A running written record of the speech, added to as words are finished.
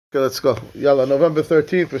Okay, let's go. Yalla, November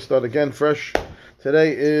 13th, we start again fresh.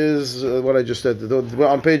 Today is what I just said. We're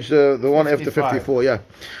on page, the one after 54, yeah.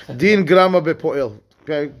 Din grama bepoel.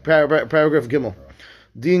 Paragraph Gimel.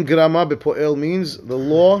 Din grama bepoel means the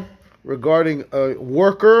law regarding a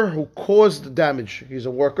worker who caused damage. He's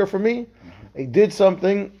a worker for me. He did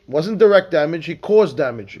something, wasn't direct damage, he caused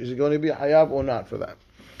damage. Is he going to be hayav or not for that?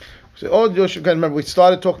 So, remember, we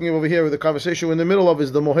started talking over here with the conversation we're in the middle of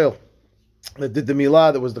is the Mohel. That did the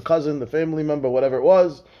milah, that was the cousin, the family member, whatever it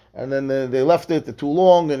was, and then they left it too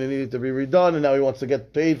long and it needed to be redone, and now he wants to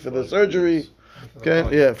get paid for the surgery. Okay,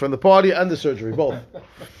 yeah, from the party and the surgery, both.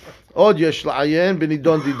 Od yesh la'ayen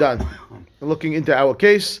benidon didan. Looking into our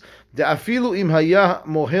case, the afilu im haya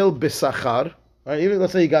mohel besachar. Right, even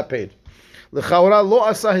let's say he got paid. L'chaora lo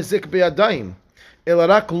asa hizik beyadayim,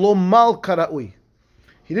 elarak lo mal karaui.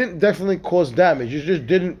 He didn't definitely cause damage. He just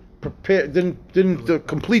didn't complete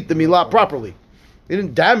the milah properly. He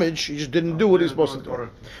didn't damage. He just didn't do what he was supposed to do.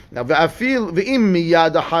 Now, ve'afil ve'im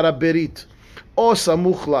miyad haraberit o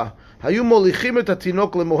samuchla hayu molichim et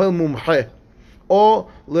hatinok lemohel mumche o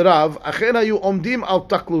lerav achen hayu omdim al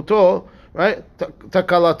takluto, right,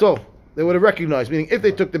 takalato. They would have recognized. Meaning, if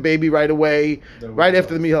they took the baby right away, right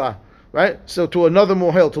after the milah, right, so to another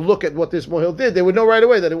mohel to look at what this mohel did, they would know right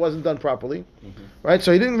away that it wasn't done properly, right?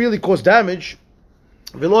 So he didn't really cause damage.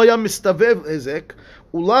 ולא היה מסתובב הזק,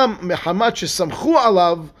 אולם מחמת שסמכו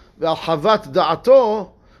עליו ועל חוות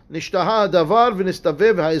דעתו, נשתהה הדבר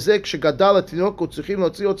ונסתובב ההזק שגדל התינוק וצריכים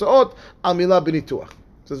להוציא הוצאות על מילה בניתוח.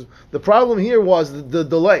 The problem here was the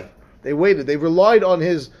delay. They waited. They relied on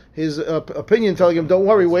his opinion, telling him, "Don't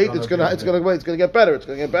worry, wait. It's gonna get better. It's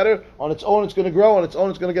gonna get better on its own. It's gonna grow on its own.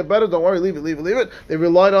 It's gonna get better. Don't worry, leave it. They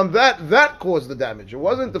relied on that. That caused the damage. It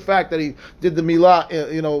wasn't the fact that he did the milah.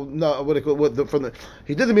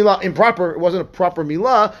 He did the milah improper. It wasn't a proper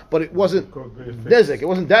milah, but it wasn't nezek. It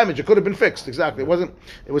wasn't damage. It could have been fixed. Exactly. It wasn't.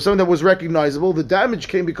 It was something that was recognizable. The damage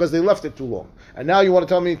came because they left it too long. And now you want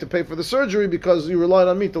to tell me to pay for the surgery because you relied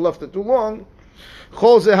on me to left it too long.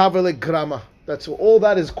 That's all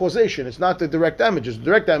that is causation. It's not the direct damages. The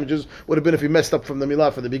direct damages would have been if he messed up from the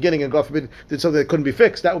milah from the beginning and God forbid did something that couldn't be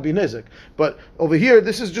fixed. That would be nizik. But over here,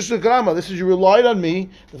 this is just a grama. This is you relied on me.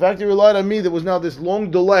 The fact you relied on me, there was now this long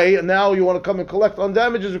delay, and now you want to come and collect on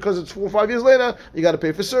damages because it's 4 or 5 years later. You got to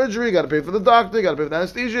pay for surgery. You got to pay for the doctor. You got to pay for the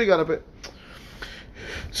anesthesia. You got to pay. It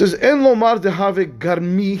says en lomar dehave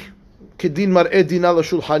garmi kedin mar'e din ala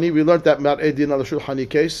shulhani. We learned that mar'e din ala shulhani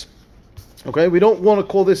case. Okay, we don't want to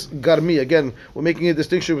call this garmi. Again, we're making a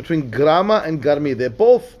distinction between grama and garmi. They're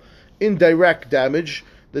both indirect damage.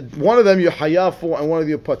 One of them you're hayav for, and one of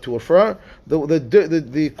you patur for.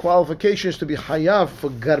 The qualifications to be hayav for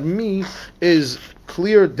garmi is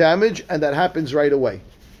clear damage, and that happens right away.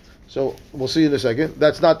 So we'll see in a second.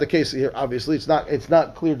 That's not the case here. Obviously, it's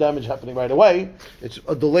not clear damage happening right away. It's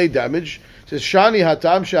a delayed damage. It says shani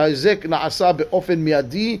hatam shahizek naasa beofen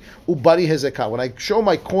miadi ubari hezekah. When I show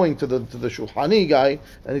my coin to the shulhani guy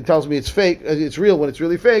and he tells me it's fake, it's real when it's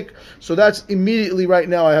really fake. So that's immediately right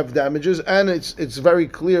now I have damages, and it's very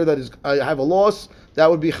clear that I have a loss. That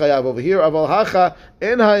would be chayav over here. Aval hacha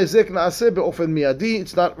en ha'ezek naaseh beofen miadi.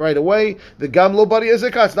 It's not right away. The gam lo bari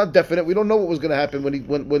ezekah. It's not definite. We don't know what was going to happen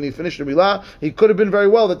when he finished the milah. He could have been very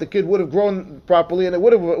well that the kid would have grown properly and it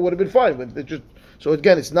would have been fine. So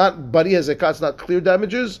again, it's not bari ezekah. It's not clear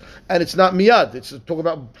damages, and it's not miyad. It's talking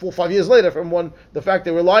about 4 or 5 years later from the fact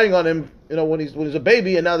they were relying on him. When he's a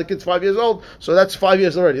baby, and now the kid's 5 years old. So that's 5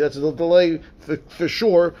 years already. That's a delay for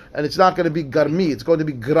sure, and it's not going to be garmi. It's going to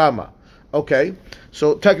be grama. Okay,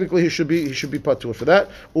 so technically he should be patur for that.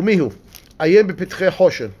 Umihu ayem bepitche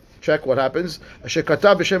hoshen. Check what happens.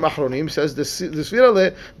 Shekatav b'shem achronim says the sfira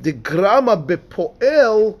le the grama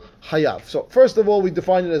bepoel hayav. So first of all, we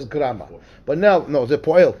define it as grama, but now no, the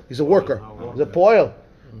poel. He's a worker. He's a poel.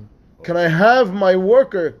 Can I have my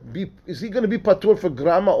worker is he going to be patur for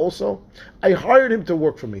grama also? I hired him to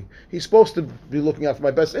work for me. He's supposed to be looking out for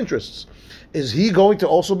my best interests. Is he going to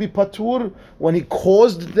also be patur when he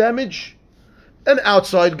caused damage? An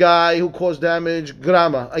outside guy who caused damage,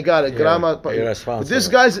 grama. I got it, grama. But this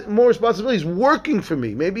guy's more responsibility. He's working for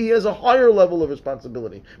me. Maybe he has a higher level of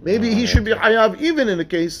responsibility. Maybe he should be hayav even in the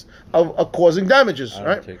case of causing damages,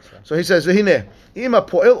 right? So he says, "V'hineh, im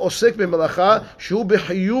ha'poel osek b'melacha shu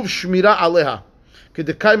b'chiyuv shmira aleha,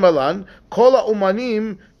 kedekai malan kol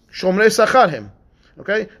ha'umanim shomrei sachar hem."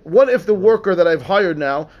 Okay, what if the worker that I've hired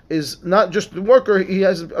now is not just the worker, he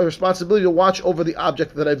has a responsibility to watch over the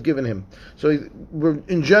object that I've given him. So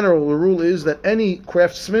in general, the rule is that any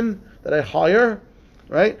craftsman that I hire,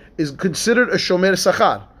 right, is considered a shomer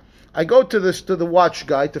sachar. I go to the watch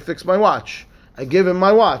guy to fix my watch. I give him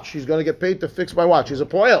my watch. He's going to get paid to fix my watch. He's a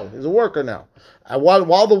poel. He's a worker now.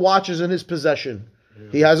 While the watch is in his possession,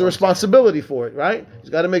 he has a responsibility for it, right? He's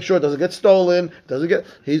got to make sure it doesn't get stolen.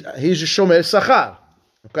 He's a shomer sachar.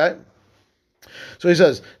 Okay? So he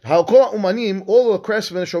says, all the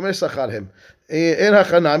craftsmen shomer sachar him. En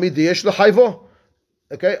hachanami diyesh l'chayvo.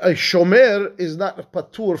 Okay? A shomer is not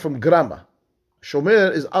patur from grama.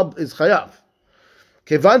 Shomer is chayav.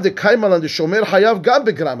 Kevan de kaimal and the shomer hayav gam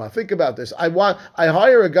begrama. Think about this. I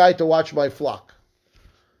hire a guy to watch my flock.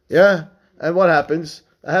 Yeah, and what happens?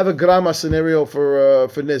 I have a grama scenario for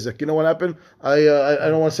nizik. You know what happened? I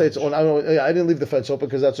don't want to say it's on. I didn't leave the fence open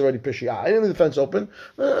because that's already pishy. I didn't leave the fence open.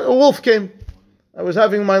 A wolf came. I was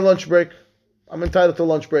having my lunch break. I'm entitled to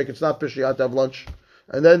lunch break. It's not pishy. I have to have lunch.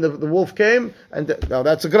 And then the wolf came, and now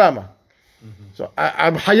that's a grama. Mm-hmm. So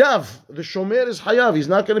I'm hayav. The shomer is hayav. He's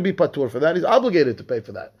not going to be patur for that. He's obligated to pay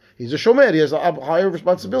for that. He's a shomer. He has a higher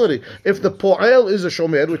responsibility. If the po'el is a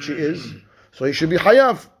shomer, which he is, so he should be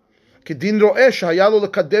hayav. כדין רואה שהיה לו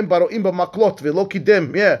לקדם ברועים במקלות ולא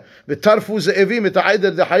קידם, וטרפו זאבים את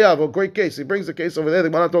העדר דחייו. A great case. He brings the case over there. The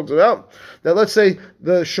Gemara talks about that. Let's say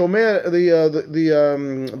the shomer,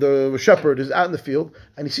 the shepherd is out in the field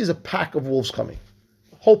and he sees a pack of wolves coming,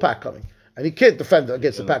 whole pack coming. And he can't defend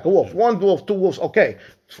against a pack of wolves. One wolf, two wolves, okay.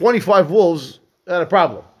 25 wolves, not a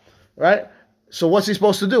problem, right? So what's he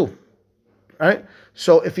supposed to do, right?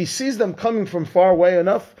 So if he sees them coming from far away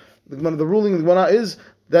enough, the ruling of the Gemara is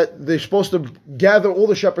that they're supposed to gather all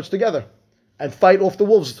the shepherds together and fight off the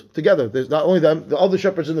wolves together. There's not only them, the other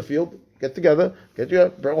shepherds in the field get together,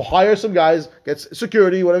 hire some guys, get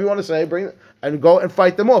security, whatever you want to say, and go and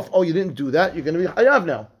fight them off. Oh, you didn't do that, you're going to be hayav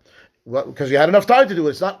now. Well, because you had enough time to do it.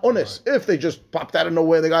 It's not honest. If they just popped out of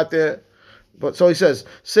nowhere, they got there. But so he says,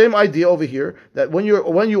 same idea over here, that when you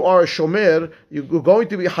are a shomer, you're going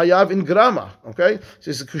to be hayav in grama. Okay? He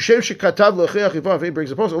says, he brings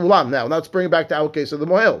the post. Ulam. Now let's bring it back to our case of the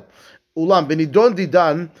mohel. Ulam benidon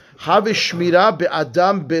didan have shmira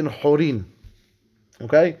be'adam ben horin.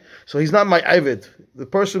 Okay? So he's not my avid. The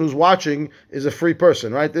person who's watching is a free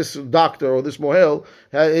person, right? This doctor or this mohel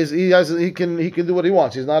he can do what he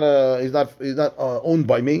wants. He's not owned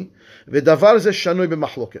by me. V'davar ze shanui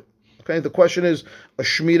b'machloket. Okay, the question is, a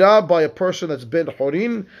shmira by a person that's ben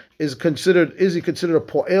horin is he considered a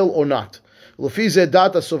po'el or not? We can't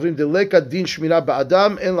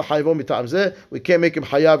make him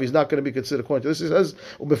hayav. He's not going to be considered according to this. He says,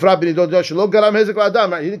 he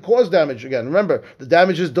didn't cause damage again. Remember, the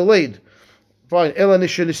damage is delayed. Fine. The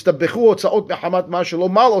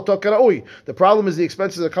problem is the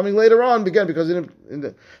expenses are coming later on, again, because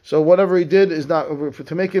so whatever he did is not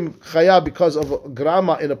to make him chayav because of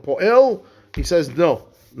grama in a po'el. He says no,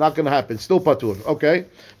 not going to happen. Still patur. Okay.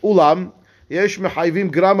 Ulam. Some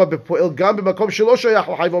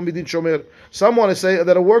want to say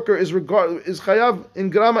that a worker is chayav in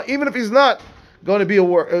grama, even if he's not going to be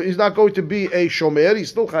he's not going to be a shomer. He's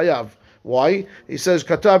still chayav. Why? He says,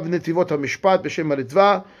 Katav netivot hamishpat b'shem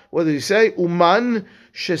haritva. What did he say? Uman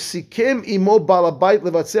shesikem imo balabait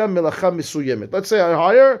levatzea melacha misuyemet. Let's say I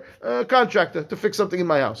hire a contractor to fix something in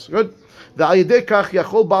my house. Good. He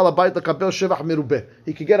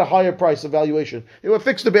could get a higher price evaluation. He will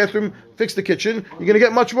fix the bathroom, fix the kitchen. You're going to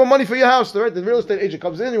get much more money for your house. Right? The real estate agent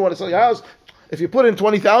comes in. You want to sell your house. If you put in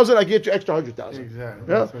 20,000, I get you extra 100,000. Exactly.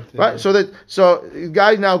 Yeah? Right. So the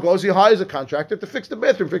guy now goes. He hires a contractor to fix the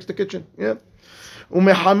bathroom, fix the kitchen. Yeah. You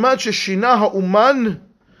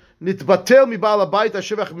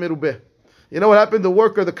know what happened? The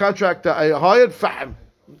worker, the contractor I hired, fahm.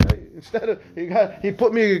 Okay. Instead of he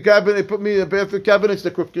put me a cabinet, he put me a bathroom cabinets, the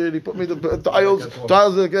crooked, he put me the tiles,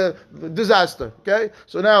 disaster. Okay,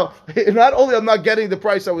 so now not only I'm not getting the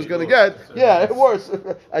price I was going to get, it worse.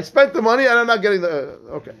 I spent the money and I'm not getting the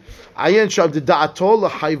okay. Ayen shav the da'atol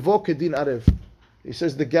lahayvo kedin arev. He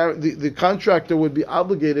says the contractor would be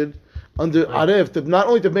obligated under arev to not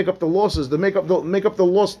only to make up the losses, to make up the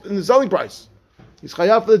loss in the selling price. He's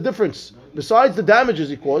chayav for the difference. Besides the damages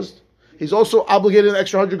he caused, he's also obligated an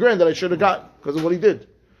extra $100,000 that I should have got because of what he did.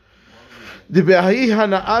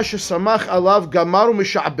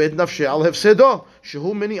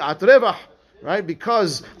 Right?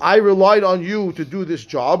 Because I relied on you to do this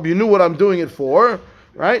job. You knew what I'm doing it for.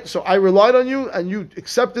 Right? So I relied on you and you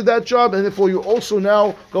accepted that job, and therefore you're also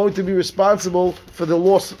now going to be responsible for the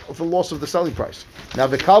loss of the selling price. Now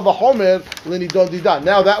the kalva homer lini don didan.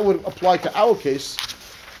 Now that would apply to our case.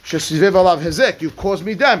 Shesivev alav hezek. You caused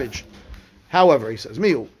me damage. However, he says,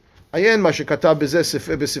 Miu, Ayen ma shekatav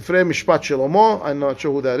besifrei mishpat Shlomo, I'm not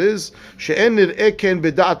sure who that is, she'en nir'eh ken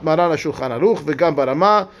beda'at maran hashulchan aruch, v'gam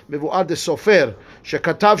barama, mevu'ad de Soffer,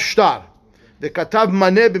 shekatav shtar, וכתב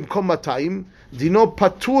מנה במקום 200, דינו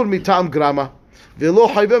פטור מטעם גרמה.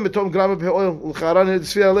 ולא חייב בתום גרמה בפועל, ולכאורה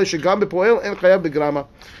נצפיר עליה שגם בפועל אין חייב בגרמה.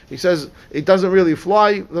 He says it doesn't really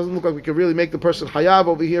fly, it doesn't look like we can really make the person hayav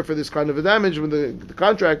over here for this kind of a damage with the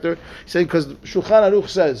contractor. He's saying because Shulchan Aruch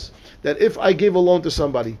says that if I gave a loan to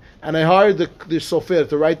somebody and I hired the Soffer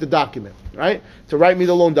to write the document, right? To write me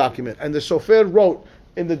the loan document, and the Soffer wrote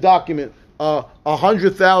in the document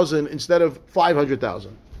 100,000 instead of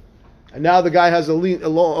 500,000. And now the guy has a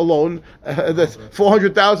loan that's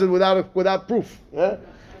 400,000 without proof. Yeah?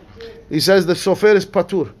 He says the Soffer is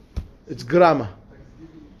patur. It's grama.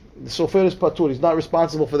 The Soffer is patur. He's not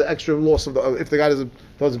responsible for the extra loss of if the guy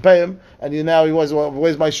doesn't pay him. And now he was, well,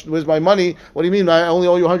 where's my money? What do you mean? I only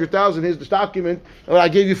owe you 100,000. Here's this document. Well, I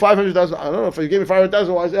gave you 500,000. I don't know if you gave me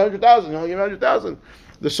 500,000. Why is it 100,000? You only gave me 100,000.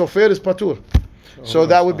 The Soffer is patur. So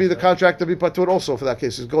that would be the contract to be patur also for that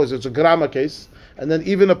case. It's a grama case. And then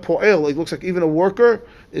even a po'el, it looks like even a worker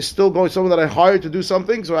is still going, someone that I hired to do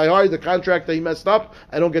something. So I hired the contractor, he messed up,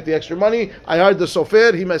 I don't get the extra money. I hired the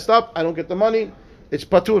sofer, he messed up, I don't get the money. It's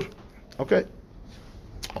patur. Okay.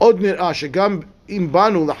 עוד נראה שגם אם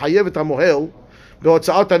באנו לחייב את המוהל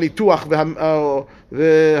בהוצאות הניתוח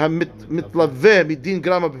והמתלווה מדין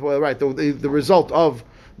גרמה, right, the result of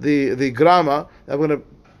the grama, I'm going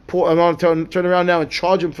to turn around now and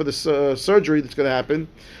charge him for this surgery that's going to happen.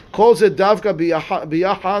 כל זה דווקא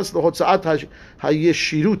ביחס להוצאת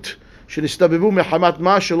הישירות שנסתובבו מחמת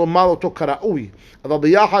מה שלא מל אותו כראוי, אבל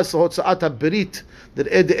ביחס להוצאת הברית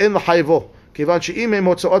דאין לחייבו, כיוון שאם הם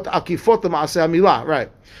הוצאות עקיפות למעשה המילה. Right.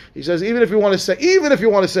 He says even if you want to say,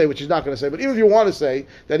 which he's not going to say, but even if you want to say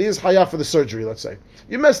that he is chayav for the surgery, let's say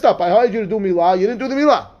you messed up, I hired you to do milah, you didn't do the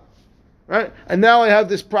milah, right? And now I have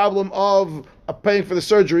this problem of paying for the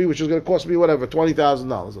surgery, which is going to cost me whatever,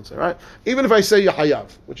 $20,000, let's say, right? Even if I say you're hayav,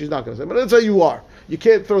 which he's not going to say, but let's say you are, you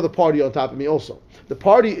can't throw the party on top of me. Also, the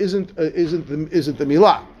party isn't the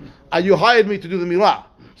milah. You hired me to do the milah,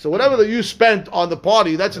 so whatever that you spent on the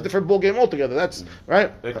party, that's a different ball game altogether. That's right.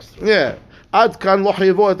 Extra. Yeah. עד כאן לא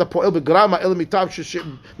חייבו את הפועל בגרמה אלא מטעם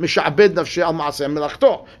שמשעבד נפשי על מעשה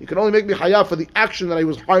מלאכתו. You can only make me hayav for the action that I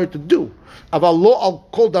was hired to do. אבל לא על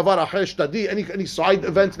כל דבר אחר שתדעי, any side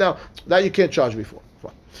events now, that you can't charge me for.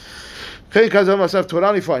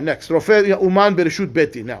 Fine. Next, רופא אומן ברשות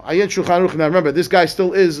בית דין. Now, עיין שולחן ערוך. Now remember, this guy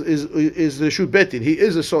still is רשות בית דין. He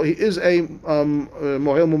is a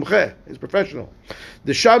מוהל מומחה. He's professional.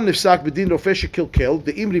 דשם נפסק בדין רופא שקלקל,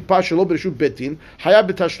 דאם ריפא שלא ברשות בית דין, חייב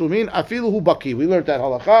בתשלומין, אפילו הוא בקיא. We learned that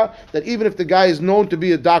halacha, that even if the guy is known to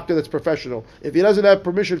be a doctor that's professional, if he doesn't have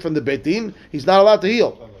permission from the beit din, he's not allowed to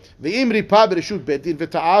heal. ואם ריפא ברשות בית דין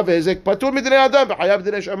וטעה והזק, פטור מדיני אדם וחייב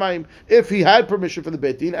בדיני שמיים. If he had permission from the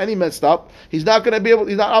beit din and he messed up, he's not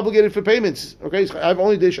obligated for payments. Okay, I have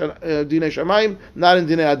only דיני שמיים, not in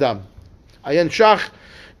דיני אדם. עיין שח,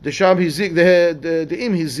 דשם הזיק,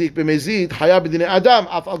 דאם הזיק במזיד, חייב בדיני אדם,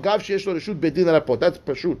 אף על גב שיש לו רשות בית דין לרפות. That's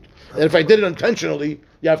פשוט. And if I did it intentionally,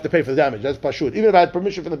 you have to pay for the damage. That's pashut. Even if I had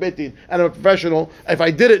permission from the beit din and I'm a professional, if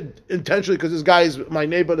I did it intentionally because this guy is my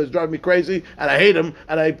neighbor that's driving me crazy and I hate him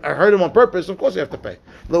and I hurt him on purpose, of course you have to pay.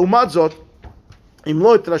 לעומת זאת, אם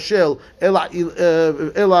לא יתרשל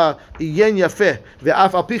אלא עיין יפה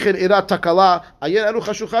ואף על פי כן אירע תקלה, עיין ערוך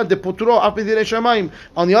השולחן דפוטרו אף בדיני שמיים.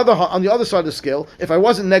 On the other side of the scale, if I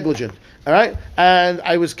wasn't negligent, all right, and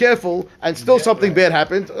I was careful and still something bad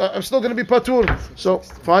happened, I'm still going to be patur. So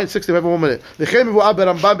fine, 60, we have 1 minute. וכן מבואר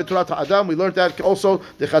ברמב"ם בתורת האדם, we learned that also,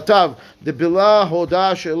 דכתב דבלה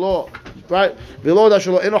הודעה שלו, right, ולא הודעה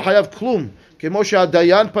שלו אינו חייב כלום, כמו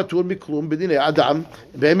שהדיין פטור מכלום בדיני אדם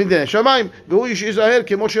ובדיני שמיים, והוא ייזהר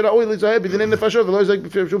כמו שראוי להיזהר בדיני נפשות ולא ייזהר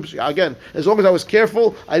בפני שום פשיעה. Again, as long as I was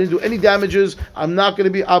careful, I didn't do any damages, I'm not going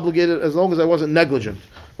to be obligated as long as I wasn't negligent.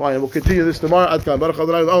 Fine, we'll continue this tomorrow. Baruch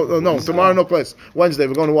Adonai. Oh no, tomorrow no place. Wednesday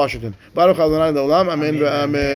we're going to Washington. Baruch Adonai Olam. Amen.